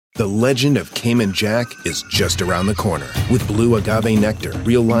The legend of Cayman Jack is just around the corner. With blue agave nectar,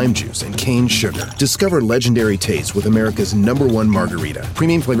 real lime juice, and cane sugar. Discover legendary taste with America's #1 margarita.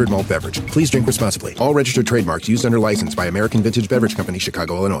 Premium flavored malt beverage. Please drink responsibly. All registered trademarks used under license by American Vintage Beverage Company,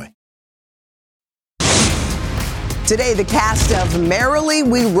 Chicago, Illinois. Today, the cast of Merrily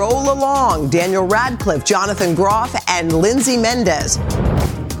We Roll Along, Danielle Radcliffe, Jonathan Groff, and Lindsay Mendez.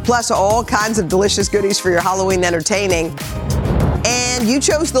 Plus, all kinds of delicious goodies for your Halloween entertaining. And you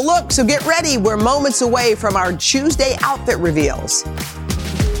chose the look, so get ready. We're moments away from our Tuesday outfit reveals.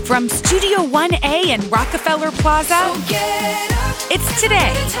 From Studio 1A in Rockefeller Plaza, it's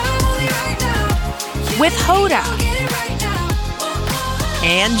Today with Hoda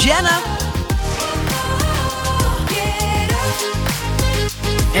And Jenna.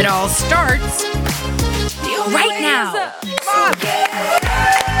 It all starts right now.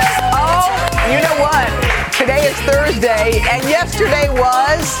 Oh, you know what? Today is Thursday, and yesterday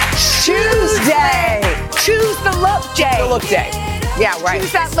was Tuesday. Choose the look day. The look day. Yeah, right.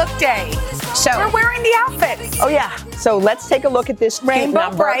 Choose that look day. So we're wearing the outfits. Oh, yeah. So let's take a look at this cute Rainbow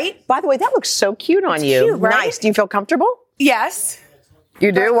number. bright. By the way, that looks so cute on you. Cute, right? Nice. Do you feel comfortable? Yes.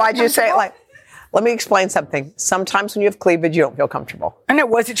 You do? Why'd you say it like... Let me explain something. Sometimes when you have cleavage, you don't feel comfortable. I know.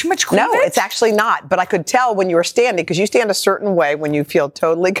 Was it too much cleavage? No, it's actually not. But I could tell when you were standing, because you stand a certain way when you feel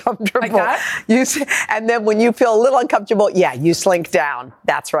totally comfortable. Like that? And then when you feel a little uncomfortable, yeah, you slink down.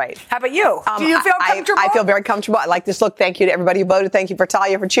 That's right. How about you? Do you feel comfortable? I feel very comfortable. I like this look. Thank you to everybody who voted. Thank you for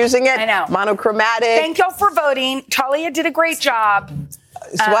Talia for choosing it. I know. Monochromatic. Thank y'all for voting. Talia did a great job.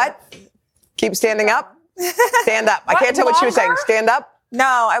 What? Keep standing up? Stand up. I can't tell what she was saying. Stand up?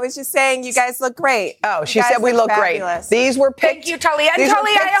 No, I was just saying you guys look great. Oh, she said we look fabulous. Great. These were picked. Thank you, Talia. And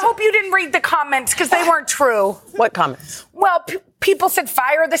Talia, I hope you didn't read the comments because they weren't true. What comments? Well, people said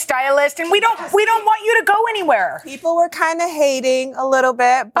fire the stylist, and we don't want you to go anywhere. People were kind of hating a little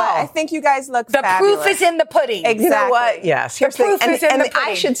bit, but I think you guys look fabulous. The proof is in the pudding. Exactly. You know what? Yes. The proof is in the pudding.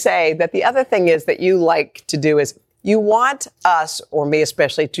 I should say that the other thing is that you like to do is you want us, or me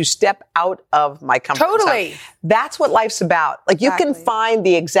especially, to step out of my comfort zone. Totally. That's what life's about. Like, you can find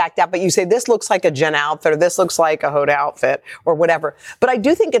the exact outfit. You say, this looks like a Jenna outfit, or this looks like a Hoda outfit, or whatever. But I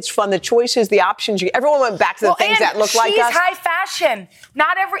do think it's fun. The choices, the options. Everyone went back to the things that look like us. She's high fashion.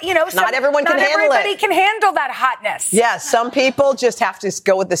 Not everyone can handle it. Not everybody can handle that hotness. Yes, some people just have to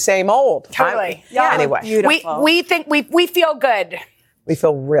go with the same old. Totally. Yeah. Anyway. Beautiful. We think we feel good. We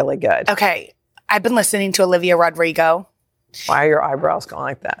feel really good. Okay. I've been listening to Olivia Rodrigo. Why are your eyebrows going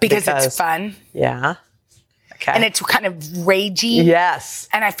like that? Because it's fun. Yeah. Okay. And it's kind of ragey. Yes.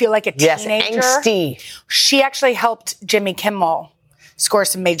 And I feel like a teenager. Yes, angsty. She actually helped Jimmy Kimmel score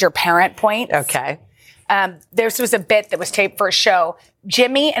some major parent points. Okay. This was a bit that was taped for a show.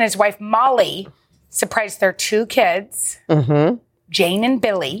 Jimmy and his wife Molly surprised their 2 kids, Jane and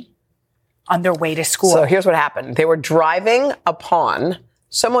Billy, on their way to school. So here's what happened. They were driving upon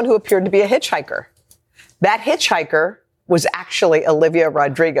someone who appeared to be a hitchhiker. That hitchhiker was actually Olivia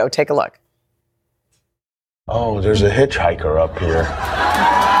Rodrigo. Take a look. Oh, there's a hitchhiker up here.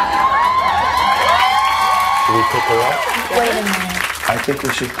 Should we pick her up? Wait a minute. I think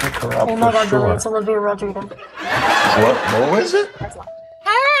we should pick her up. Oh my God, sure. Billy, it's Olivia Rodrigo. What was it? Hey!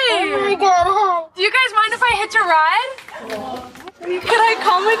 Oh my God, hi. Do you guys mind if I hitch a ride? Could I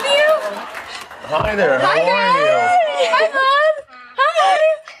come with you? Hi there. How are you? Hi, Bud. Hi.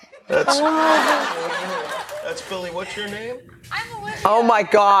 That's Billy. What's your name? I'm Olivia. Oh my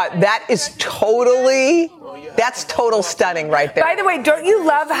God, that is that's total stunning right there. By the way, don't you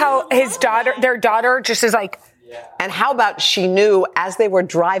love how their daughter just is like, and how about she knew as they were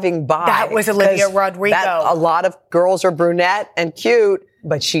driving by. That was Olivia Rodrigo. A lot of girls are brunette and cute,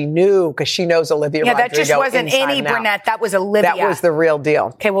 but she knew because she knows Olivia Rodrigo. Yeah, that just wasn't any brunette. That was Olivia. That was the real deal.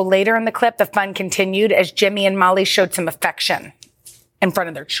 Okay, well, later in the clip, the fun continued as Jimmy and Molly showed some affection in front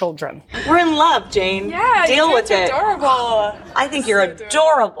of their children. We're in love, Jane. Yeah, Deal with it. Adorable. I think you're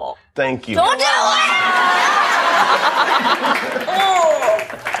adorable. Thank you. Don't do it!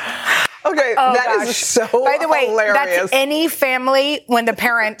 Okay, that is so By the way, hilarious. That's any family when the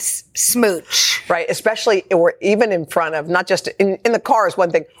parents smooch. Right, especially or even in front of, not just in the car is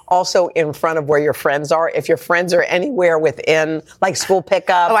one thing, also in front of where your friends are. If your friends are anywhere within, like school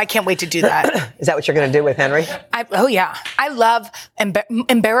pickup. Oh, I can't wait to do that. Is that what you're going to do with Henry? Yeah. I love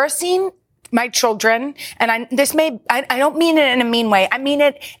embarrassing my children, and I don't mean it in a mean way. I mean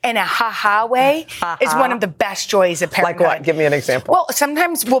it in a ha-ha way. It's one of the best joys of parenthood. Like what? Give me an example. Well,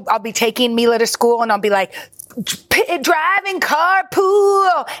 sometimes I'll be taking Mila to school, and I'll be like, driving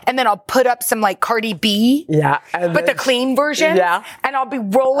carpool, and then I'll put up some like Cardi B, but the clean version, and I'll be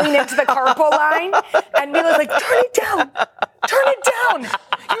rolling into the carpool line, and Mila's like, turn it down.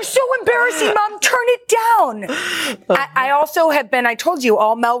 You're so embarrassing, Mom. Turn it down. I also have been, I told you,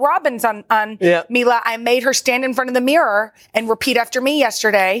 all Mel Robbins on Mila. I made her stand in front of the mirror and repeat after me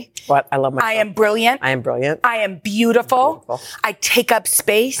yesterday. What? I love myself. I am brilliant. I am brilliant. I am beautiful. I take up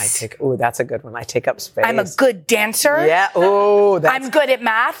space. That's a good one. I take up space. I'm a good dancer. Yeah. Oh, I'm good at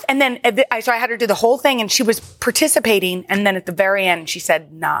math. And then, so I had her do the whole thing and she was participating. And then at the very end, she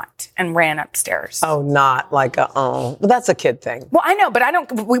said not and ran upstairs. Oh, not like well, that's a kid thing. Well, I know, but I don't,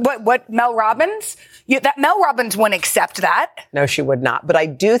 what Mel Robbins? That Mel Robbins wouldn't accept that. No, she would not. But I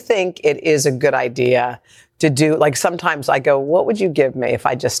do think it is a good idea to do, like sometimes I go, what would you give me if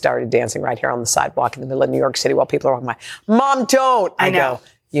I just started dancing right here on the sidewalk in the middle of New York City while people are walking by? Mom, don't. I go,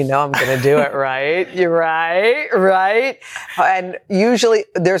 you know I'm going to do it, right? You're right. And usually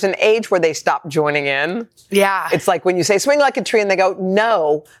there's an age where they stop joining in. Yeah. It's like when you say swing like a tree and they go,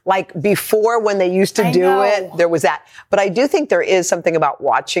 no. Like before when they used to do it, there was that. But I do think there is something about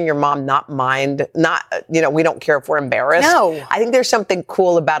watching your mom not mind, we don't care if we're embarrassed. No. I think there's something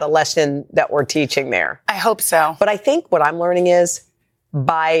cool about a lesson that we're teaching there. I hope so. But I think what I'm learning is,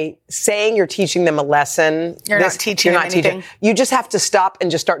 by saying you're teaching them a lesson, you're not teaching them anything. You just have to stop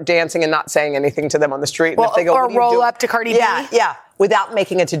and just start dancing and not saying anything to them on the street. Well, and if they go, or roll up to Cardi B. Yeah, without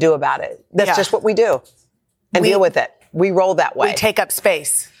making a to-do about it. That's just what we do. And deal with it. We roll that way. We take up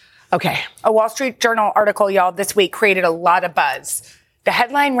space. Okay. A Wall Street Journal article, y'all, this week created a lot of buzz. The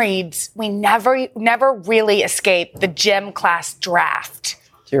headline reads, we never really escape the gym class draft.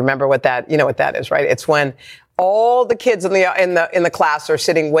 Do you remember what that is, right? It's when all the kids in the class are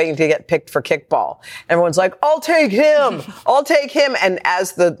sitting waiting to get picked for kickball. Everyone's like, I'll take him. And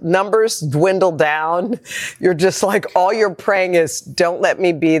as the numbers dwindle down, you're just like, all you're praying is, don't let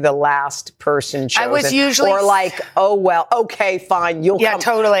me be the last person chosen. I was usually... Or like, oh, well, okay, fine, you'll come. Yeah,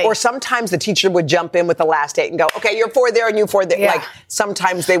 totally. Or sometimes the teacher would jump in with the last 8 and go, okay, you're 4 there and you 4 there. Yeah. Like,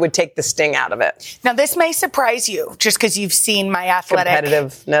 sometimes they would take the sting out of it. Now, this may surprise you, just because you've seen my athletic...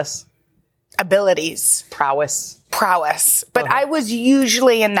 Competitiveness. Abilities. Prowess. But I was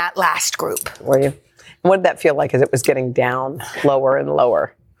usually in that last group. Were you? And what did that feel like as it was getting down lower and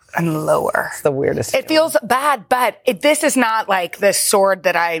lower? And lower. It's the weirdest. It feels bad, but this is not like the sword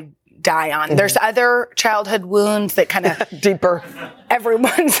that I die on. Mm-hmm. There's other childhood wounds that kind of... deeper. Every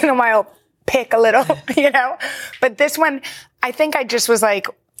once in a while pick a little, But this one, I think I just was like...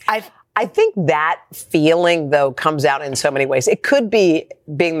 I think that feeling, though, comes out in so many ways. It could be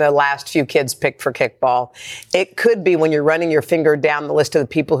being the last few kids picked for kickball. It could be when you're running your finger down the list of the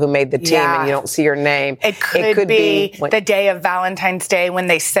people who made the team and you don't see your name. It could be the day of Valentine's Day when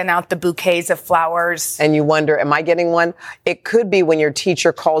they send out the bouquets of flowers. And you wonder, am I getting one? It could be when your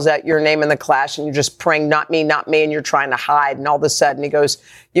teacher calls out your name in the class and you're just praying, not me, and you're trying to hide. And all of a sudden he goes,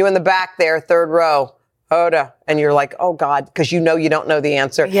 you in the back there, 3rd row. Hoda. And you're like, oh God, because you don't know the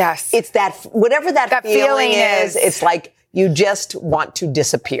answer. Yes. It's that, whatever that feeling is, it's like you just want to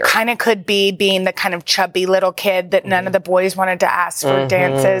disappear. Kind of could be being the kind of chubby little kid that none of the boys wanted to ask for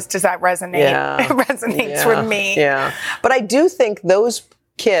dances. Does that resonate? Yeah. It resonates with me. Yeah. But I do think those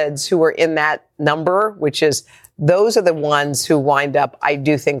kids who are in that number, which is, those are the ones who wind up, I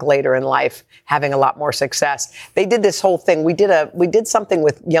do think, later in life having a lot more success. They did this whole thing. We did something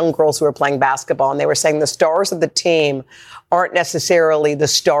with young girls who were playing basketball, and they were saying the stars of the team aren't necessarily the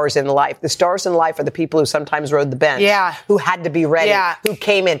stars in life. The stars in life are the people who sometimes rode the bench, who had to be ready, who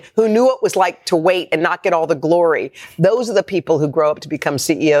came in, who knew what it was like to wait and not get all the glory. Those are the people who grow up to become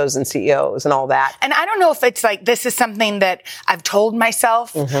CEOs and all that. And I don't know if it's like, this is something that I've told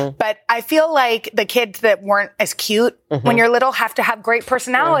myself, but I feel like the kids that weren't as cute when you're little have to have great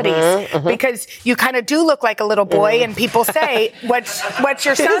personalities because you kind of do look like a little boy and people say, what's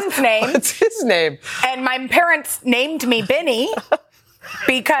your son's name? What's his name? And my parents named me Benny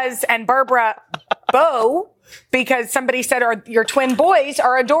and Barbara Bo, because somebody said your twin boys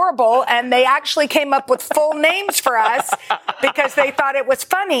are adorable, and they actually came up with full names for us because they thought it was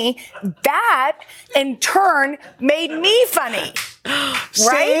funny. That, in turn, made me funny.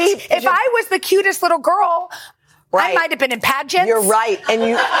 Right? If I was the cutest little girl, I might have been in pageants. You're right. And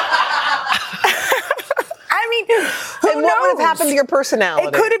you... I mean, who knows? What would have happened to your personality?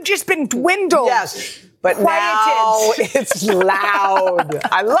 It could have just been dwindled. Yes. But quieted. Now it's loud.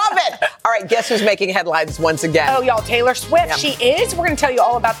 I love it. All right, guess who's making headlines once again? Oh, y'all, Taylor Swift. Yeah. She is. We're going to tell you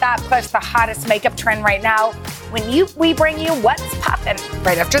all about that, plus the hottest makeup trend right now. We bring you What's Poppin'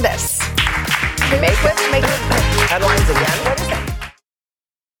 right after this. Makeup headlines again? What is it?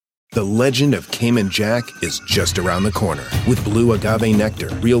 The legend of Cayman Jack is just around the corner. With blue agave nectar,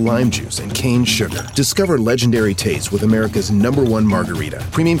 real lime juice, and cane sugar. Discover legendary tastes with America's #1 margarita.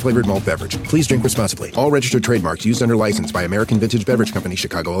 Premium flavored malt beverage. Please drink responsibly. All registered trademarks used under license by American Vintage Beverage Company,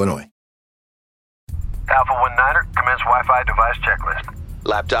 Chicago, Illinois. Alpha 19er, commence Wi-Fi device checklist.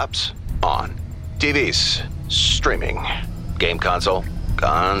 Laptops, on. TVs, streaming. Game console,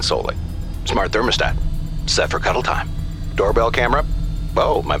 consoling. Smart thermostat, set for cuddle time. Doorbell camera,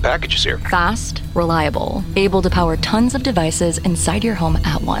 oh, my package is here. Fast, reliable, able to power tons of devices inside your home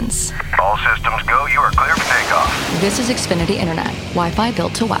at once. All systems go, you are clear for takeoff. This is Xfinity Internet, Wi-Fi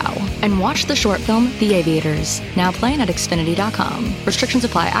built to wow. And watch the short film, The Aviators, now playing at Xfinity.com. Restrictions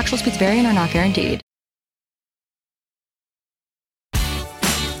apply. Actual speeds vary and are not guaranteed.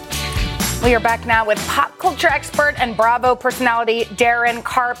 We are back now with pop culture expert and Bravo personality Daryn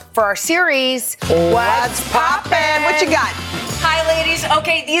Carp for our series, What's Poppin'? What you got? Hi, ladies.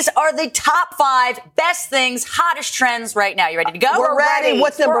 Okay, these are the top 5 best things, hottest trends right now. You ready to go? We're ready.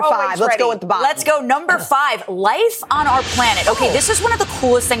 What's number 5? Let's go at the bottom. Let's go. Number 5, life on our planet. Okay, this is one of the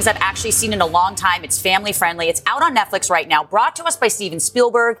coolest things I've actually seen in a long time. It's family friendly. It's out on Netflix right now. Brought to us by Steven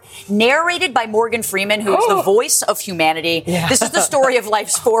Spielberg. Narrated by Morgan Freeman, who is the voice of humanity. Yeah. This is the story of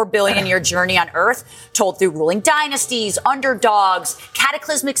life's 4 billion year journey on Earth, told through ruling dynasties, underdogs,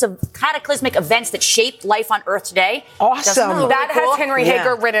 cataclysmic events that shaped life on Earth today. Awesome. That has Henry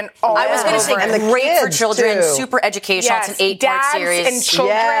Hager written all over. I was going to say, and great for children, too. super educational. Yes. It's an 8-part series. And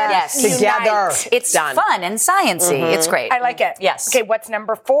children together. It's fun and sciencey. It's great. I like it. Yes. Okay, what's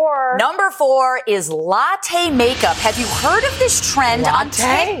number 4? Number 4 is latte makeup. Have you heard of this trend on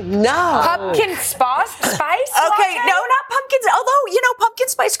TikTok? No. Pumpkin spice? Okay, latte? no, not pumpkins. Although, pumpkin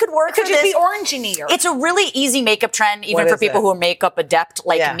spice could work. Could just be orangey. It's a really easy makeup trend, even for people who are makeup adept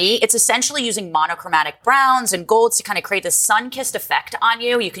like me. It's essentially using monochromatic browns and golds to kind of create this sun-kissed effect on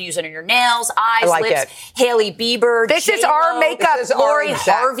you. You can use it on your nails, eyes, lips. Hailey Bieber. This is our makeup. Lori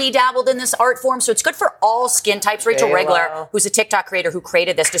Harvey dabbled in this art form, so it's good for all skin types. Rachel Regler, who's a TikTok creator who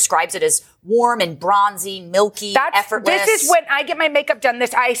created this, describes it as warm and bronzy, milky, effortless. This is when I get my makeup done.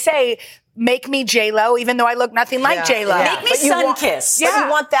 I say, make me J-Lo, even though I look nothing like J-Lo. Make me sun-kissed. But you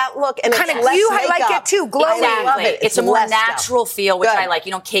want that look, and kind it's of less you. makeup. I like it too. Glowy. Exactly. It's a more natural feel, which I like.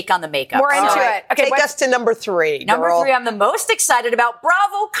 You don't cake on the makeup. We're into it. Okay, take us to number 3. Number 3, I'm the most excited about.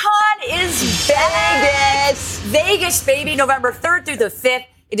 BravoCon is back. Vegas, baby, November 3rd through the 5th.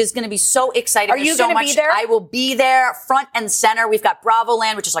 It is going to be so exciting. Are you going to be there? I will be there, front and center. We've got Bravo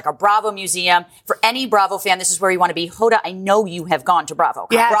Land, which is like our Bravo museum. For any Bravo fan, this is where you want to be. Hoda, I know you have gone to BravoCon.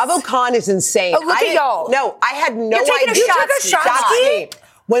 Yes. BravoCon is insane. Oh, look at y'all. No, I had no You're taking idea. You took a shot ski?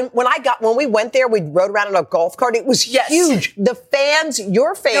 When we went there, we rode around on a golf cart. It was huge. The fans,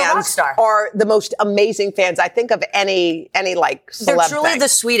 your fans, are the most amazing fans I think of any like celeb They're truly thing. the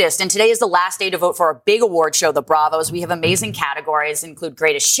sweetest. And today is the last day to vote for our big award show, the Bravos. We have amazing categories, include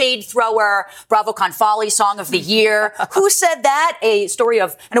Greatest Shade Thrower, BravoCon Folly Song of the Year. Who said that? A story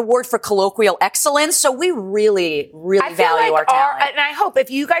of an award for colloquial excellence. So we really, really value our talent. And I hope if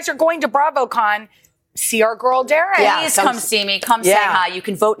you guys are going to BravoCon, see our girl Daryn. Please come see me. Come say hi. You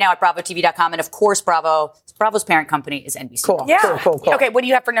can vote now at BravoTV.com. And of course, Bravo's parent company is NBC. Cool. Cool. Okay, what do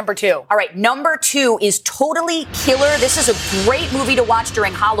you have for number 2? All right, number 2 is Totally Killer. This is a great movie to watch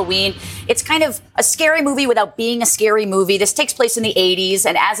during Halloween. It's kind of a scary movie without being a scary movie. This takes place in the 80s,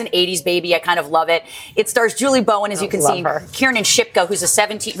 and as an 80s baby, I kind of love it. It stars Julie Bowen, as you can see, Kiernan Shipka, who's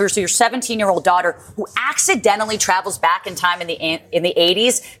your 17-year-old daughter, who accidentally travels back in time in the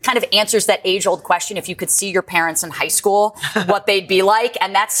 80s, kind of answers that age-old question, if you could see your parents in high school, what they'd be like,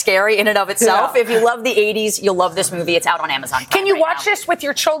 and that's scary in and of itself. If you love the 80s, you'll love this movie. It's out on Amazon Prime. Can you watch this with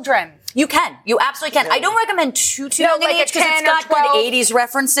your children? You can. You absolutely can. I don't recommend too young an age because it's got good 80s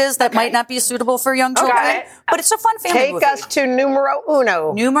references that might not be suitable for young children. But it's a fun family movie. Take us to numero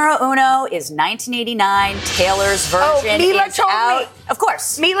uno. Numero uno is 1989. Taylor's version Mila is told out. me. Of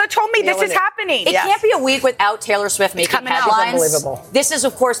course. Mila told me this is happening. It can't be a week without Taylor Swift making headlines. Unbelievable. This is,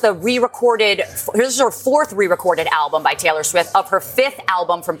 of course, the re-recorded. This is her 4th re-recorded album by Taylor Swift of her 5th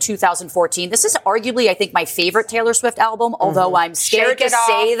album from 2014. This is arguably, I think, my favorite Taylor Swift album, although I'm scared to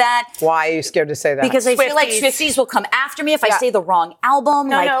say that. Why are you scared to say that? Because I feel like Swifties will come after me if I say the wrong album.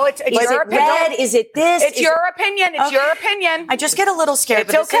 No, it's is your it opinion. Red? Is it this? It's your opinion. It's your opinion. I just get a little scared.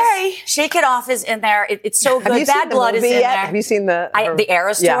 It's okay. Shake It Off is in there. It's so good. Have you Bad seen the Blood movie is in yet? there. Have you seen the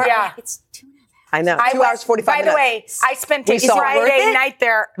Eras tour? Yeah. It's 2.5 I know. 2 hours, 45 minutes. By the way, I spent a We saw it. Worth Friday it? night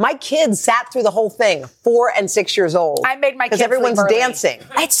there. My kids sat through the whole thing, 4 and 6 years old. I made my kids because everyone's leave early. dancing.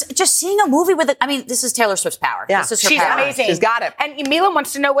 It's just seeing a movie with I mean, this is Taylor Swift's power. Yeah. This is her She's power. amazing. She's got it. And Mila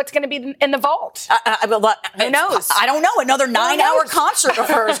wants to know what's going to be in the vault. Who knows? I don't know. Another 9-hour concert of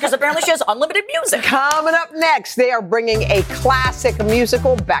hers because apparently she has unlimited music. Coming up next, they are bringing a classic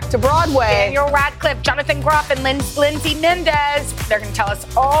musical back to Broadway. Danielle Radcliffe, Jonathan Groff, and Lindsay Mendez. They're going to tell us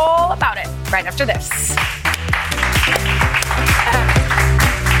all about it right after this.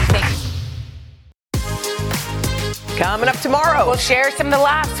 Coming up tomorrow. We'll share some of the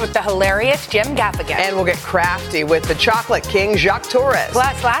laughs with the hilarious Jim Gaffigan. And we'll get crafty with the chocolate king, Jacques Torres.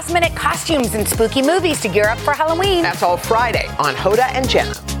 Plus, last-minute costumes and spooky movies to gear up for Halloween. That's all Friday on Hoda and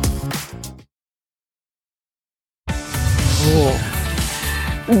Jenna.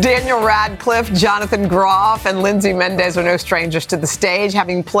 Danielle Radcliffe, Jonathan Groff, and Lindsay Mendez are no strangers to the stage,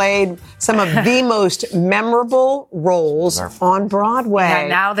 having played some of the most memorable roles on Broadway. And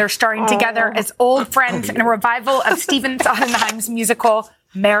now they're starring together as old friends in a revival of Stephen Sondheim's musical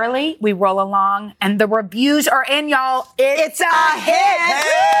Merrily We Roll Along. And the reviews are in, y'all. It's a hit!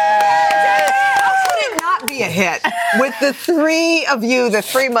 How could it not be a hit? With the three of you, the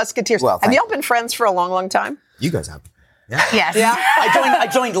three musketeers. Well, have y'all been friends for a long, long time? You guys have. Yes. Yeah. I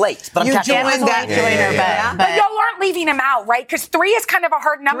joined late, but I'm catching up. But y'all aren't leaving him out, right? Because 3 is kind of a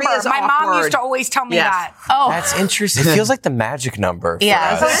hard number. Is My mom awkward. used to always tell me that. Oh. That's interesting. It feels like the magic number for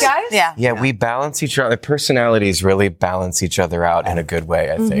us. So guys? Yeah, we balance each other. Personalities really balance each other out in a good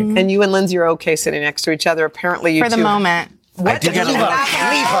way, I think. And you and Lindsay are okay sitting next to each other. Apparently, you For the two. moment. I do get a lot.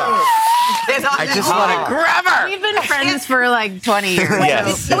 Leave her. I just want to grab her. We've been friends for like 20 years.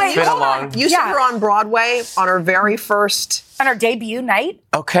 Yes, it's been a long. You saw her on Broadway on her very first. On her debut night?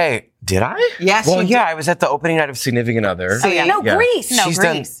 Okay, did I? Yes. Well, yeah, I was at the opening night of Significant Other. No, Grease. No, She's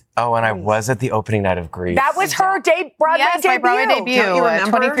Grease. done. Oh, and I was at the opening night of Grease. That was her Broadway Yes, debut. my Broadway debut. Don't you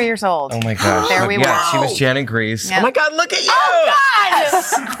remember? 23 years old. Oh my gosh. There we Yeah, were. she was Jan in Grease. Yeah. Oh my God! Look at you.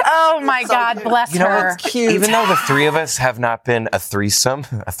 Oh my God, bless You know her. what? Even though the three of us have not been a threesome,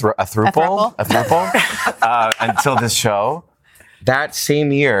 a throuple, until this show, that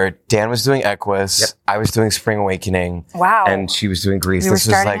same year, Dan was doing Equus, I was doing Spring Awakening, Wow. and she was doing Grease. We were This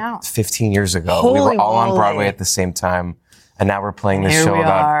was starting like out. 15 years ago. Holy we were all on moly. Broadway at the same time, and now we're playing this Here show we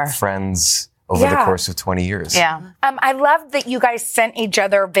about are. friends over the Yeah. course of 20 years. Yeah. I love that you guys sent each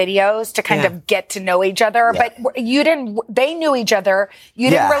other videos to kind of get to know each other, but you didn't, they knew each other. You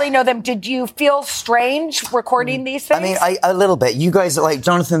didn't really know them. Did you feel strange recording these things? I mean, a little bit. You guys, like,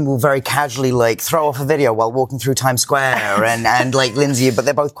 Jonathan will very casually, like, throw off a video while walking through Times Square and like, Lindsay, but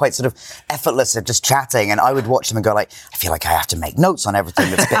they're both quite sort of effortless at just chatting. And I would watch them and go, like, I feel like I have to make notes on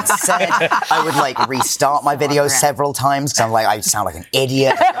everything that's been said. I would, like, restart my videos several times because I'm like, I sound like an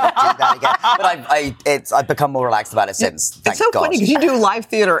idiot. I'm gonna do that again. But I've become more relaxed about it since. It's so funny because you do live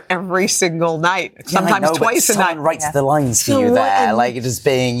theater every single night, sometimes twice a night. Someone writes the lines for you there, like it just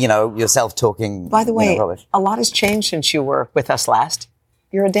being, yourself talking. By the way, rubbish. a lot has changed since you were with us last.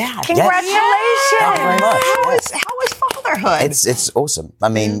 You're a dad. Congratulations! Thank you very much. How is fatherhood? It's awesome. I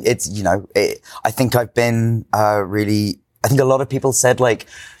mean, I think I've been really. I think a lot of people said, like,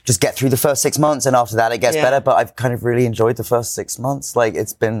 just get through the first 6 months and after that it gets better. But I've kind of really enjoyed the first 6 months. Like,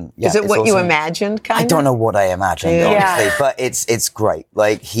 it's been, Is it it's what you awesome. imagined, I don't know what I imagined, honestly, but it's great.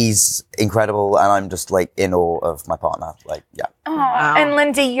 Like, he's incredible and I'm just, like, in awe of my partner. Like, yeah. Wow. And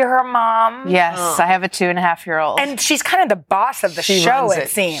Lindsay, you're her mom. Yes, I have a 2.5-year-old. And she's kind of the boss of the show, it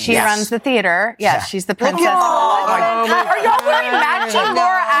seems. She runs the theater. Yes, she's the princess. Are y'all wearing matching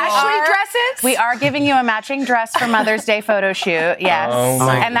Laura Ashley dresses? We are giving you a matching dress for Mother's Day photo shoot. Yes. Oh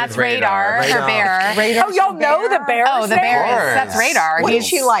my and that's goodness. Radar, her bear. Oh, y'all know the bear? Oh, the bear is. That's Radar. What is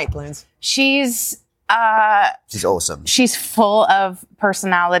she like, Lindsay? She's awesome. She's full of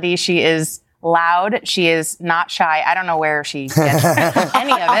personality. She is loud. She is not shy. I don't know where she gets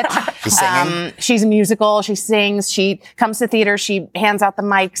any of it. She's singing. She's musical. She sings. She comes to theater. She hands out the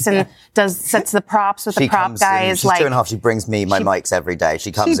mics and sets the props with the prop guys. She's 2.5. She brings me my mics every day.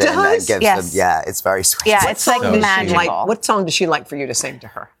 She comes in and gives them. Yeah, it's very sweet. Yeah, it's like magical. What song does she like for you to sing to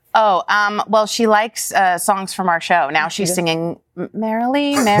her? Oh, well, she likes songs from our show. Now she's singing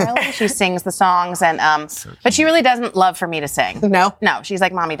Merrily. She sings the songs, and but she really doesn't love for me to sing. No, she's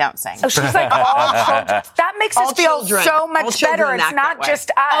like, Mommy, don't sing. Oh, she's like all children. That makes us feel so much better. It's not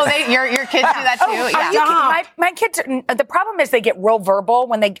just us. Oh, your kids do that too. Yeah. My kids. The problem is they get real verbal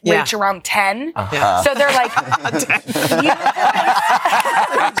when they reach around 10. So they're like, 7,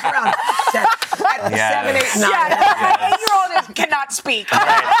 8, 9. My 8-year-old cannot speak.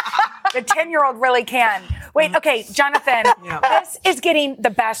 The 10-year-old really can. Wait, okay, Jonathan, this is getting the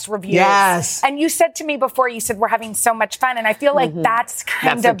best reviews. Yes. And you said to me before, you said we're having so much fun. And I feel like that's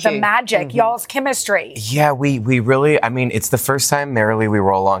kind of the magic, y'all's chemistry. Yeah, we really, I mean, it's the first time Merrily We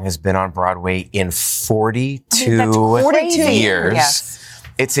Roll Along has been on Broadway in 42 years. Yes.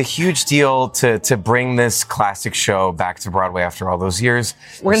 It's a huge deal to bring this classic show back to Broadway after all those years.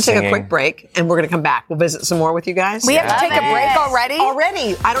 We're going to take a quick break, and we're going to come back. We'll visit some more with you guys. We have to take a break already?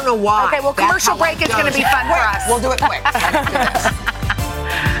 Already. I don't know why. Okay, well, commercial break is going to be fun for us. We'll do it quick.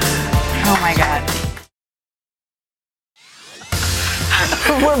 Oh, my God.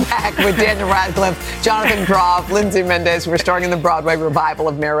 We're back with Danielle Radcliffe, Jonathan Groff, Lindsay Mendez. We're starting the Broadway revival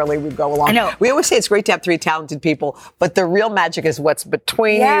of Merrily We Go Along. I know. We always say it's great to have three talented people, but the real magic is what's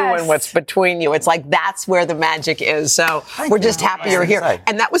between you and what's between you. It's like that's where the magic is. So we're just happy you're here.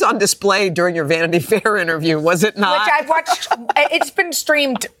 And that was on display during your Vanity Fair interview, was it not? Which I've watched. It's been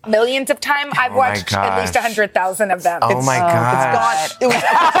streamed millions of times. I've watched at least 100,000 of them. Oh my God. So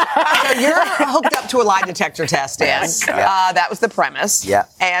you're hooked up to a lie detector test, Dan. Yes. That was the premise. Yeah.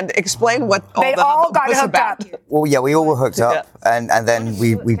 And explain what They all got was hooked about. up. Well, yeah, we all were hooked up, and then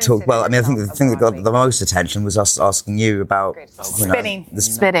we talked. Well, I mean, I think the thing that got the most attention was us asking you about Spitting.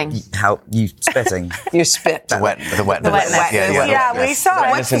 Spitting. How you spitting? You spit. The wetness. Yeah, we saw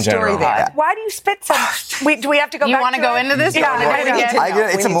it. What's the story there? Why do you spit so much? Do we have to go You back want to go into this? Yeah.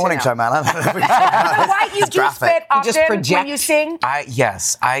 It's a morning show, man. Why you do spit often when you sing?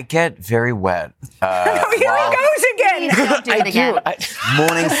 Yes, I get very wet. Here he goes again. Don't do it again.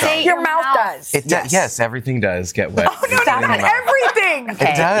 Morning show. Your mouth does. Yes, everything does get wet. Oh, no, not everything.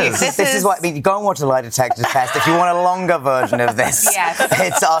 It does. This is what I mean. Go and watch the lie detector test if you want a longer version of this. Yes.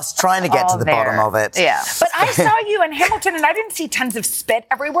 It's us trying to get to the bottom of it. Yeah. But I saw you in Hamilton, and I didn't see tons of spit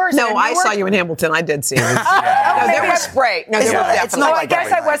everywhere. No, I saw you in Hamilton. I did see it. No, there was spray. No, It's not I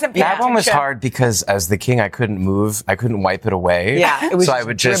guess I wasn't paying That one was attention. hard because as the king, I couldn't move. I couldn't wipe it away. Yeah, it was so I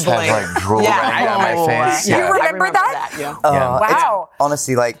would just dribbling. have like drool running down my face. You remember that? Yeah. Wow.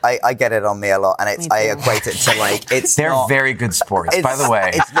 Honestly, like I get it on me a lot, and I equate it to like They're very good sports, by the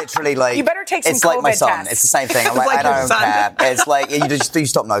way. It's literally like You better take some it's like my COVID son. tests. It's the same thing. I'm It's like, like I your don't son. care. It's like you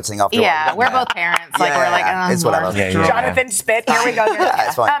stop noticing after. Yeah, we're both parents. Like we're like, it's whatever. Jonathan spit. Here we go. Yeah,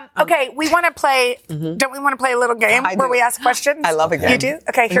 it's fine. Okay, we want to play. Don't we want to play a little game I where do. we ask questions? I love a game. You do?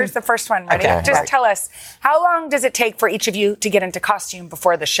 Okay, here's the first one. Ready? Okay. Just tell us, how long does it take for each of you to get into costume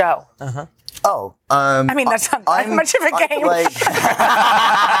before the show? Oh, I mean, that's not that much of a game.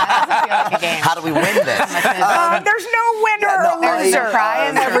 How do we win this? There's no winner or loser.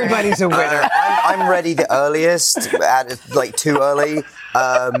 Everybody's a winner. I'm ready the earliest, like too early.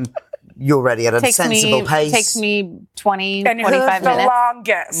 You're ready at a sensible pace. Takes me 20, And 25 who's the minutes.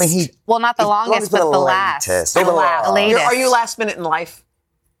 longest? I mean, Well, not the longest, but the last. latest. The latest. Are you last minute in life?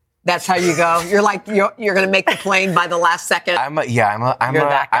 That's how you go. You're like you're going to make the plane by the last second. I'm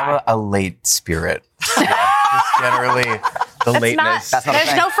a late spirit. Just generally the lateness.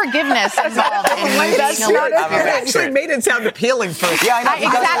 There's no forgiveness involved in you being a late spirit. actually made it sound appealing first. Yeah, I know.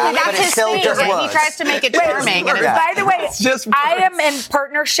 Exactly, But that's it his still thing. just He works. tries to make it charming. And By the way, just I am in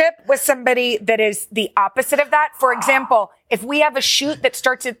partnership with somebody that is the opposite of that. For example, if we have a shoot that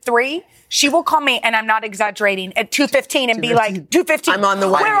starts at 3, she will call me, and I'm not exaggerating, at 2:15 and be like, 2:15. I'm on the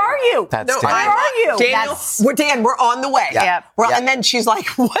way. Where are you? That's Where Dan. are you? Daniel, we're on the way. Yeah. And then she's like,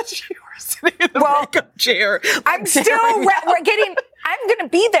 what? You were sitting in the makeup chair. I'm still we're getting. I'm going to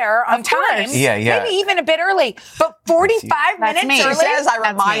be there on time. Yeah. Maybe even a bit early, but 45 minutes me. early. She says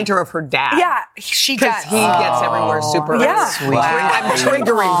I remind her of her dad. Yeah, she Because does. he gets everywhere super early. Yeah. Sweet. I'm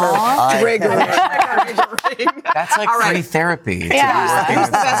triggering her. Triggering. That's like All right. free therapy. Yeah.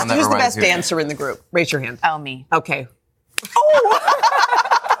 Who's the best dancer in the group? Raise your hand. Oh, me. Okay.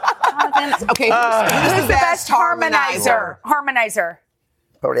 Okay. Who's the best harmonizer? Harmonizer.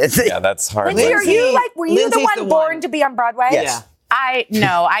 Yeah, that's hard. Lindsay, were you Lindsay's the the one born one. to be on Broadway? Yes.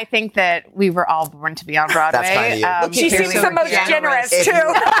 I think that we were all born to be on Broadway. That's kind of you. She seems the most generous, too.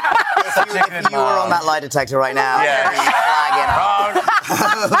 If you were on that lie detector right now,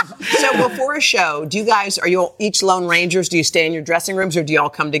 So before a show, are you all each Lone Rangers? Do you stay in your dressing rooms or do you all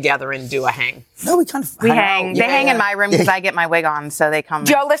come together and do a hang? No, we kind of We hang. They hang in my room because I get my wig on, so they come.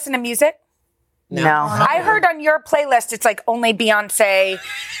 Do y'all listen to music? No. I heard on your playlist it's like only Beyonce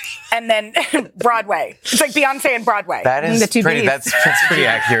and then Broadway. It's like Beyonce and Broadway. That is The two pretty. Bs. That's pretty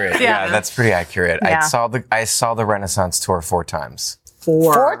accurate. Yeah. Yeah, that's pretty accurate. Yeah. I saw the Renaissance tour 4 times.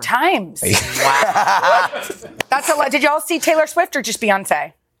 4 times. Wow. That's a lot. Did y'all see Taylor Swift or just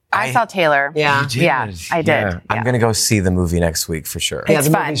Beyonce? I saw Taylor. Yeah. Yeah, I did. Yeah. I'm going to go see the movie next week for sure. Yeah, It's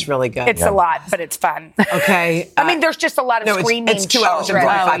the fun. movie's really good. It's a lot, but it's fun. Okay. I mean, there's just a lot of screaming. It's 2 hours and children.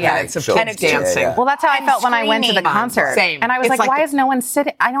 45 minutes of And kids it's dancing. Well, that's how I felt when I went to the screaming. concert. Same. And I was It's like, like why is no one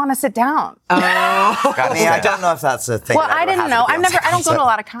sitting? I don't want to sit down. I don't know if that's a thing. Well, that I ever didn't know. happened at I don't go to a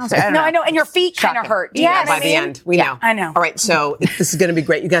lot of concerts. No, I know. And your feet kind of hurt. Do you know what by I the mean? end. We know. I know. All right, so this is going to be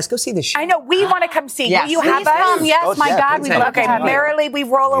great. You guys go see the show. I know. We want to come see. Yes. Will you have Please us? come. Yes, Oh, my yeah, God, please we come. love to Okay, have you. Merrily We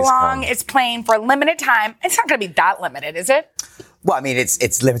Roll Please Along come. is playing for a limited time. It's not going to be that limited, is it? Well, I mean,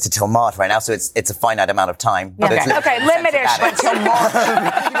 it's limited till March right now, so it's a finite amount of time. Okay, So it's okay, limited in the limit-ish, sense but that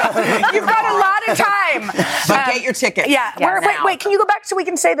till March. You've got a lot of time. But get your tickets. Yeah. Wait, can you go back so we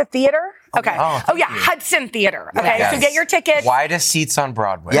can say the theater? Okay. Oh, yeah, Hudson Theater. Okay, Yes. so get your tickets. Widest seats on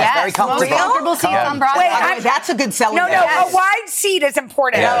Broadway. Yes, very comfortable. Most comfortable seats Yeah. on Broadway. Wait, That's a good selling No, point. a wide seat is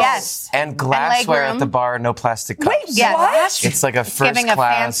important. Yes. And glassware legroom. at the bar, no plastic cups. Wait, Yes. what? It's like a first giving a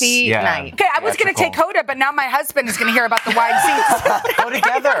class. fancy night. Okay, I was going to take Hoda, but now my husband is going to hear about the wide seats. Go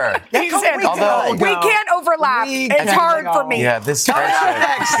together. He's in. Although- We can't overlap. It's hard for me. Yeah, this Coming up friendship.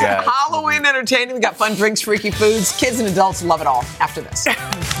 next, Yeah. Halloween entertaining. We got fun drinks, freaky foods. Kids and adults love it all. After this.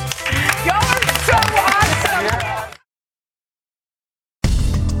 Y'all are so awesome.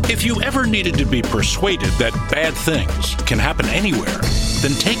 If you ever needed to be persuaded that bad things can happen anywhere,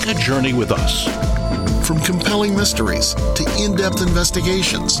 then take a journey with us. From compelling mysteries to in-depth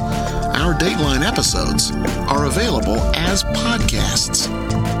investigations, our Dateline episodes are available as podcasts.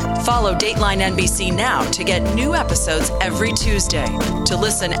 Follow Dateline NBC now to get new episodes every Tuesday. To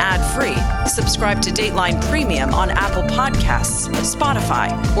listen ad-free, subscribe to Dateline Premium on Apple Podcasts,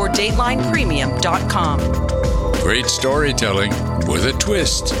 Spotify, or DatelinePremium.com. Great storytelling with a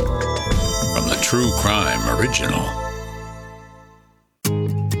twist from the True Crime Original.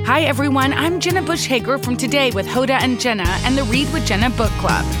 Hi, everyone. I'm Jenna Bush Hager from Today with Hoda and Jenna and the Read with Jenna book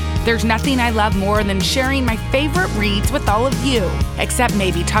club. There's nothing I love more than sharing my favorite reads with all of you, except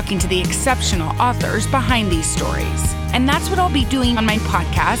maybe talking to the exceptional authors behind these stories. And that's what I'll be doing on my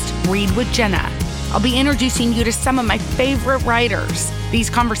podcast, Read with Jenna. I'll be introducing you to some of my favorite writers. These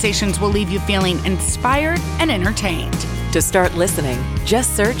conversations will leave you feeling inspired and entertained. To start listening,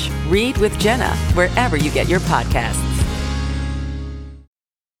 just search Read with Jenna wherever you get your podcasts.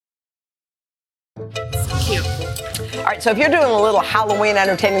 Cute. All right, so if you're doing a little Halloween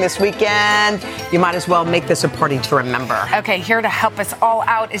entertaining this weekend, you might as well make this a party to remember. Okay, here to help us all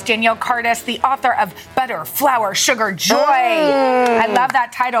out is Danielle Kartes, the author of Butter, Flour, Sugar, Joy. I love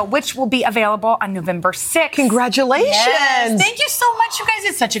that title, which will be available on November 6th. Congratulations. Yes. Thank you so much, you guys.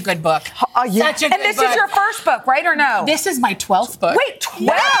 It's such a good book. Yeah. Such a good And this book. is your first book, right, or no? This is my 12th book. Wait, 12?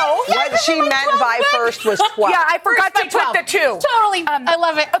 What she meant by first was 12. Yeah, I forgot to First put by the 2. Totally. I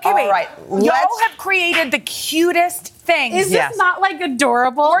love it. Okay, wait. All right, Y'all have created the cutest things. Is this not like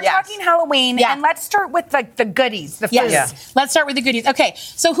adorable? We're talking Halloween, Yeah. and let's start with like the goodies, the food. Yes. Let's start with the goodies. Okay,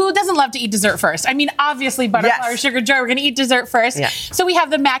 so who doesn't love to eat dessert first? I mean, obviously, butter, flour, sugar, joy. We're going to eat dessert first. Yeah. So we have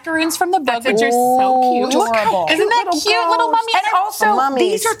the macaroons from the book, which are so cute. Adorable. Isn't that cute, little mummy? And also,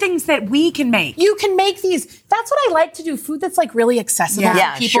 these are things that we can make. You can make these. That's what I like to do. Food that's like really accessible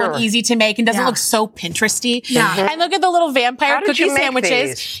Yeah, to people and easy to make and doesn't look so Pinteresty. Yeah. And look at the little vampire How did cookie you make sandwiches.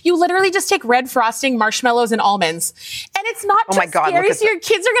 these? You literally just take red frosting, marshmallows, and almonds. And it's not Oh my just God, scary, look at so your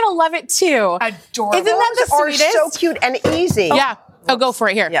kids are going to love it too. Adorable. Isn't that the Those are sweetest? so cute and easy. Yeah. Oh, go for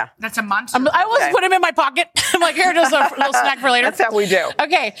it here. Yeah. That's a monster. I always put them in my pocket. I'm like, here, just a little snack for later. That's how we do.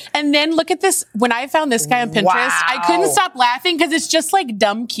 Okay. And then look at this. When I found this guy on Pinterest, I couldn't stop laughing because it's just like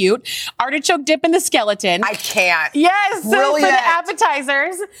dumb cute. Artichoke dip in the skeleton. I can't. Yes. Brilliant. For the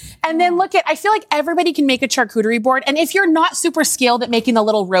appetizers. And then look at, I feel like everybody can make a charcuterie board. And if you're not super skilled at making the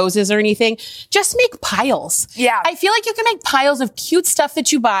little roses or anything, just make piles. Yeah. I feel like you can make piles of cute stuff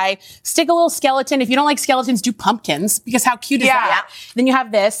that you buy. Stick a little skeleton. If you don't like skeletons, do pumpkins because how cute is that? Then you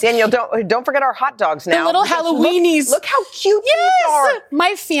have this. Daniel, don't forget our hot dogs now. The little Because Halloweenies. Look how cute these are.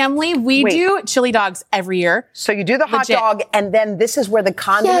 My family, we do chili dogs every year. So you do the hot Legit. dog, and then this is where the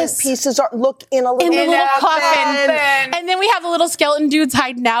condiment pieces are. Look in a little In the little coffin. bin. And then we have the little skeleton dudes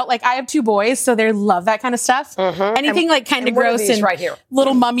hiding out. Like I have 2 boys, so they love that kind of stuff. Anything like kind of and what are gross these and right here?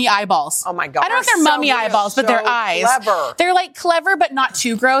 little mummy eyeballs. Oh my God. I don't know if they're So mummy good. eyeballs, but they're So eyes. clever. They're like clever, but not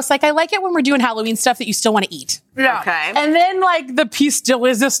too gross. Like I like it when we're doing Halloween stuff that you still want to eat. Yeah. Okay. And then like the piece de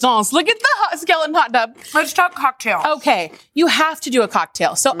resistance. Look at the skeleton hot dog. Let's talk cocktail. Okay, you have to do a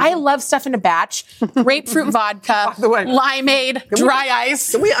cocktail. So I love stuff in a batch. Grapefruit vodka, the way, limeade, dry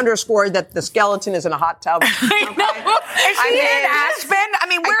ice. Can we underscore that the skeleton is in a hot tub? I know. Is he in Aspen? I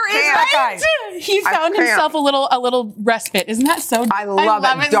mean, where is Right? He found himself a little respite. Isn't that so? I love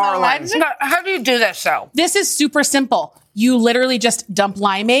it, darling. So much. How do you do this, though? This is super simple. You literally just dump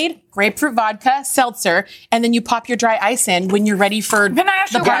limeade, grapefruit vodka, seltzer, and then you pop your dry ice in when you're ready for Can I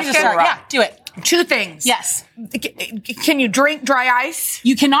ask you a party to question? start. Yeah, do it. Two things. Yes. Can you drink dry ice?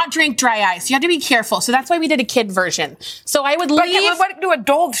 You cannot drink dry ice. You have to be careful. So that's why we did a kid version. So I would leave. What do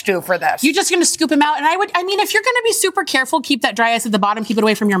adults do for this? You're just going to scoop them out. And I mean, if you're going to be super careful, keep that dry ice at the bottom, keep it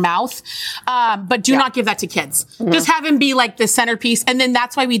away from your mouth. But do not give that to kids. Mm-hmm. Just have him be like the centerpiece. And then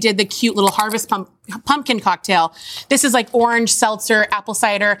that's why we did the cute little harvest pumpkin cocktail. This is like orange, seltzer, apple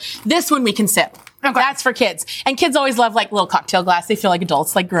cider. This one we can sip. Okay. That's for kids. And kids always love like little cocktail glass. They feel like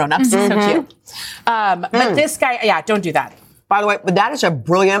adults, like grown-ups. Mm-hmm. So cute. But this guy, don't do that. By the way, but that is a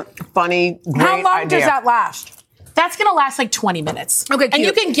brilliant, funny, great How long idea. does that last? That's going to last like 20 minutes. Okay, cute. And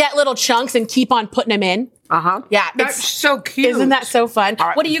you can get little chunks and keep on putting them in. Uh-huh. Yeah. That's so cute. Isn't that so fun?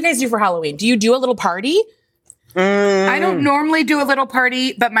 Right. What do you guys do for Halloween? Do you do a little party? I don't normally do a little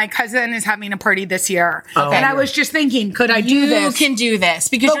party, but my cousin is having a party this year. Okay. And I was just thinking, could I do this? You can do this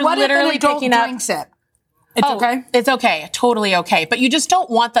because you're literally picking up. Drinks it? It's okay. It's okay. Totally okay. But you just don't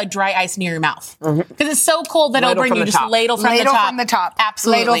want the dry ice near your mouth. Because it's so cold that it'll bring you just ladle from the top. Ladle from the top.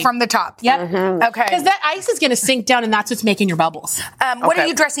 Absolutely. Ladle from the top. Yep. Mm-hmm. Okay. Because that ice is going to sink down and that's what's making your bubbles. What are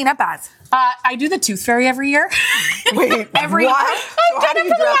you dressing up as? I do the Tooth Fairy every year. Wait, every what? I've done it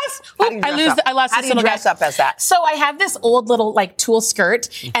for the last. I lost How do you dress up as that? So I have this old little like tulle skirt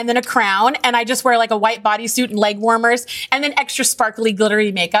and then a crown, and I just wear like a white bodysuit and leg warmers, and then extra sparkly,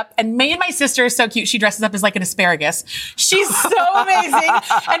 glittery makeup. And me and my sister are so cute. She dresses up as like an asparagus. She's so amazing.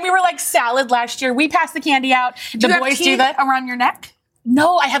 And we were like salad last year. We passed the candy out. The boys do that around your neck.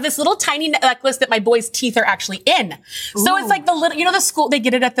 No, I have this little tiny necklace that my boys' teeth are actually in. So it's like the little, the school, they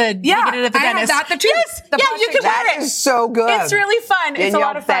get it at the, yeah, they get it at the dentist. I have that, the tooth. Yes, you can wear it. That is so good. It's really fun. It's a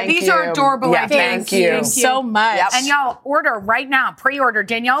lot of fun. These are adorable ideas. Thank you so much. Yep. And y'all order right now, pre-order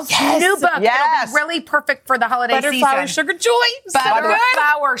Danielle's new book. Yes. It'll be really perfect for the holiday season. Butterflower Sugar Joy.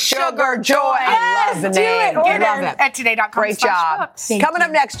 Butterflower Sugar Joy. I love the name. Do it. I love it. At today.com. Great job. Coming up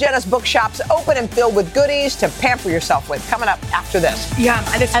next, Jenna's Bookshop's open and filled with goodies to pamper yourself with. Coming up after this. Yeah,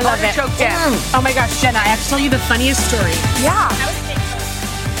 I love it. Oh my gosh, Jenna, I have to tell you the funniest story. Yeah.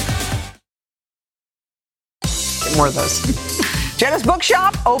 More of those. Jenna's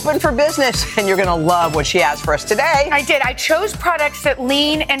Bookshop, open for business, and you're going to love what she has for us today. I did. I chose products that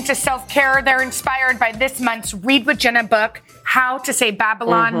lean into self-care. They're inspired by this month's Read with Jenna book, How to Say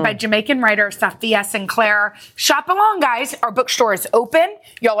Babylon by Jamaican writer Safia Sinclair. Shop along, guys. Our bookstore is open.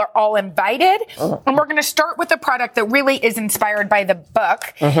 Y'all are all invited. And we're going to start with a product that really is inspired by the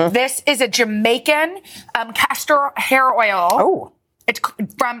book. This is a Jamaican castor hair oil. Oh. It's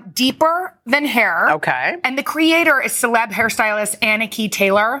from Deeper Than Hair. Okay. And the creator is celeb hairstylist Aniki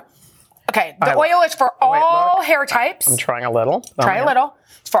Taylor. Okay. The oil is for all hair types. I'm trying a little. Try a little.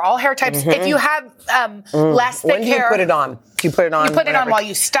 It's for all hair types. If you have less thick hair. When do you put it on? Do you put it on? You put it on while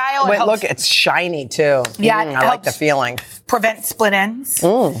you style. Wait, look, it's shiny too. Yeah, I like the feeling. Prevent split ends.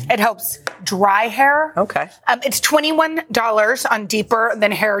 It helps dry hair. Okay. It's $21 on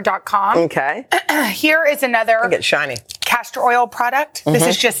deeperthanhair.com. Okay. Here is another get shiny castor oil product. This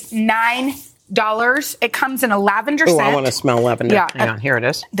is just $9. It comes in a lavender scent. I want to smell lavender. Yeah. Hang on, here it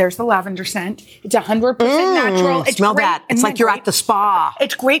is. There's the lavender scent. It's 100% natural. It's smell great. that. It's like you're at the spa.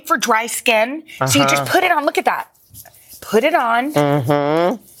 It's great for dry skin. So you just put it on. Look at that. Put it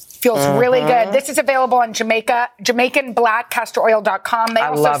on. Feels really good. This is available on JamaicanBlackCastorOil.com. They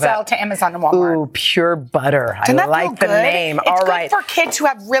also sell to Amazon and Walmart. Ooh, pure butter. I like the name. It's all good right. for kids who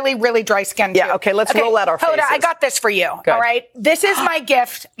have really, really dry skin, too. Yeah, okay, let's roll out our faces. Hoda, I got this for you. Good. All right? This is my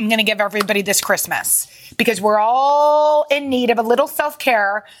gift I'm going to give everybody this Christmas because we're all in need of a little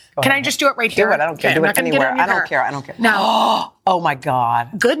self-care. Can I just do it right here? Do it. I don't care. Do it anywhere. I don't care. I don't care. No. Oh, my God.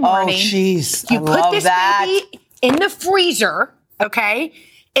 Good morning. Oh, jeez. You put this baby in the freezer, okay?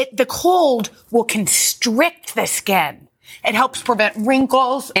 The cold will constrict the skin. It helps prevent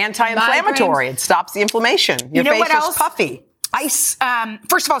wrinkles. Anti-inflammatory. It stops the inflammation. Your face is puffy. Ice.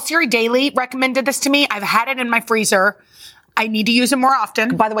 First of all, Siri Daly recommended this to me. I've had it in my freezer. I need to use it more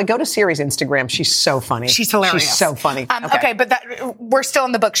often. By the way, go to Siri's Instagram. She's so funny. She's hilarious. She's so funny. Okay, but we're still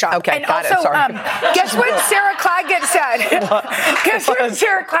in the bookshop. Okay, and got also, it. Sorry. Guess what Sarah Claggett said? Guess what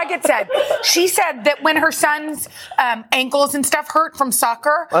Sarah Claggett said? She said that when her son's ankles and stuff hurt from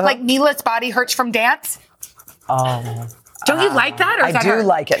soccer, like Mila's body hurts from dance. Oh. Don't you like that? Or is I do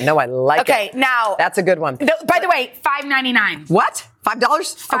like it. No, I like it. Okay, now. That's a good one. By the way, $5.99. What?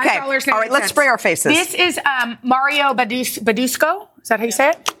 $5? Okay. $5.99. All right, let's spray our faces. This is Mario Badescu. Is that how you say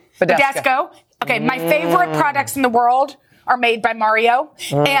it? Badescu. Okay, my favorite products in the world are made by Mario.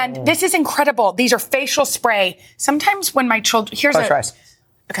 And this is incredible. These are facial spray. Sometimes when my children,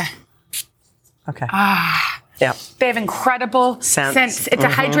 Okay. Yeah. They have incredible scents. It's a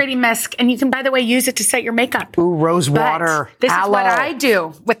hydrating mist, and you can, by the way, use it to set your makeup. Ooh, rose water. This is what I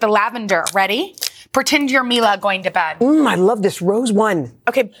do with the lavender. Ready? Pretend you're Mila going to bed. I love this rose one.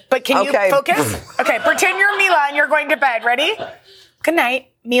 Okay, but can you focus? Okay, pretend you're Mila and you're going to bed. Ready? Good night,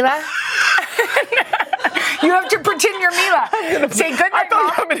 Mila. You have to pretend you're Mila. Say good night,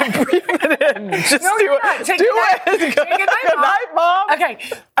 Mom. I'm going to breathe it in. Just no, do you're it. not. Say Do good night. it. Say good night, Mom. Okay.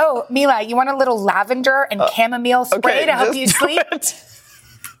 Oh, Mila, you want a little lavender and chamomile spray to help you sleep?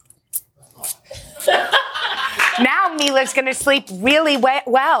 Now Mila's going to sleep really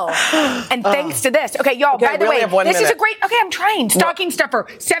well. And thanks to this. Okay, y'all, by the way, this is a great, I'm trying. Stocking stuffer,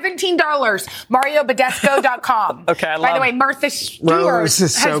 $17, mariobadesco.com. By the way, Martha Stewart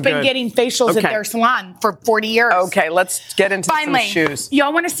has been getting facials at their salon for 40 years. Okay, let's get into some shoes.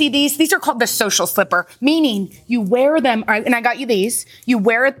 Y'all want to see these? These are called the social slipper, meaning you wear them, and I got you these. You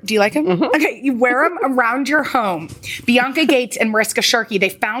wear, do you like them? Okay, you wear them around your home. Bianca Gates and Mariska Sharkey, they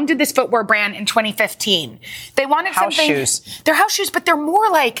founded this footwear brand in 2015. They wanted house something. Shoes. They're house shoes, but they're more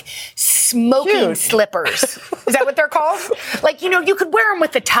like smoking slippers. Is that what they're called? Like, you could wear them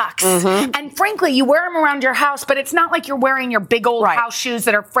with the tux. And frankly, you wear them around your house, but it's not like you're wearing your big old house shoes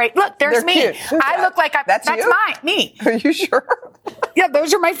that are frayed. Look, there's me. Cute. I look like that's me. Are you sure? Yeah,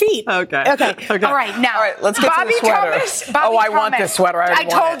 those are my feet. Okay. All right, now. All right, let's get to the sweater. I want this sweater. I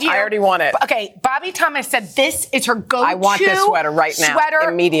already want it. Okay, Bobby Thomas said this is her go-to. I want this sweater right now,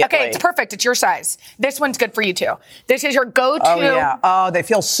 immediately. Okay, it's perfect. It's your size. This one's good for you too. This is your go-to. Oh, yeah. Oh, they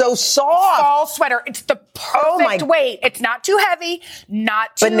feel so soft. Fall sweater. It's the perfect weight. It's not too heavy,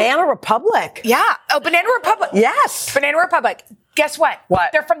 not too... Banana Republic. Yeah. Oh, Banana Republic. Yes. Banana Republic. Guess what?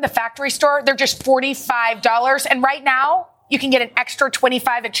 What? They're from the factory store. They're just $45. And right now, you can get an extra $25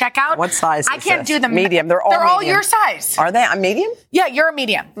 at checkout. What size I can't do them. Medium. They're all medium. Your size. Are they? I'm medium? Yeah, you're a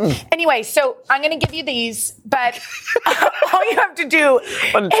medium. Anyway, so I'm going to give you these, but all you have to do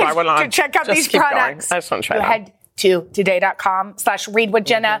is to check out these products. I just want to try them. them. Head to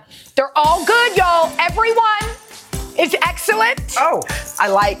today.com/readwithjenna. They're all good, y'all. Everyone is excellent. Oh, I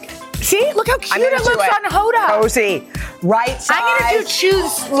like. See, look how cute it looks on Hoda. Cozy, right size. I'm going to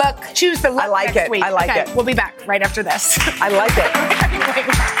choose the look I like next it. week. I like it. We'll be back right after this. I like it.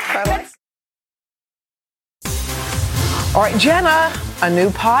 All right, Jenna, a new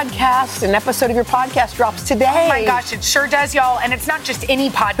podcast, an episode of your podcast drops today. Oh my gosh, it sure does, y'all. And it's not just any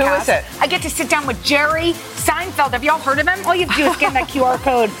podcast. Who is it? I get to sit down with Jerry Seinfeld. Have y'all heard of him? All you have to do is scan that QR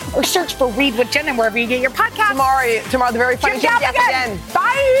code or search for Read with Jenna wherever you get your podcast. Tomorrow, the very funny Jim again.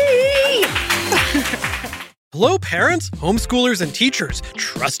 Bye. Hello, parents, homeschoolers, and teachers.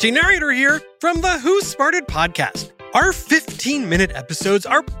 Trusty narrator here from the Who Smarted podcast. Our 15-minute episodes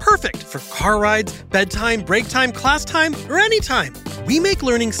are perfect for car rides, bedtime, break time, class time, or anytime. We make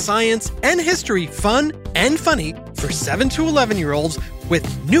learning science and history fun and funny for 7 to 11-year-olds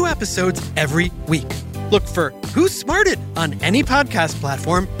with new episodes every week. Look for Who Smarted on any podcast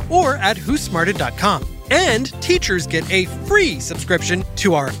platform or at whosmarted.com. And teachers get a free subscription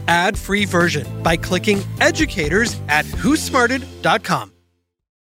to our ad-free version by clicking educators at whosmarted.com.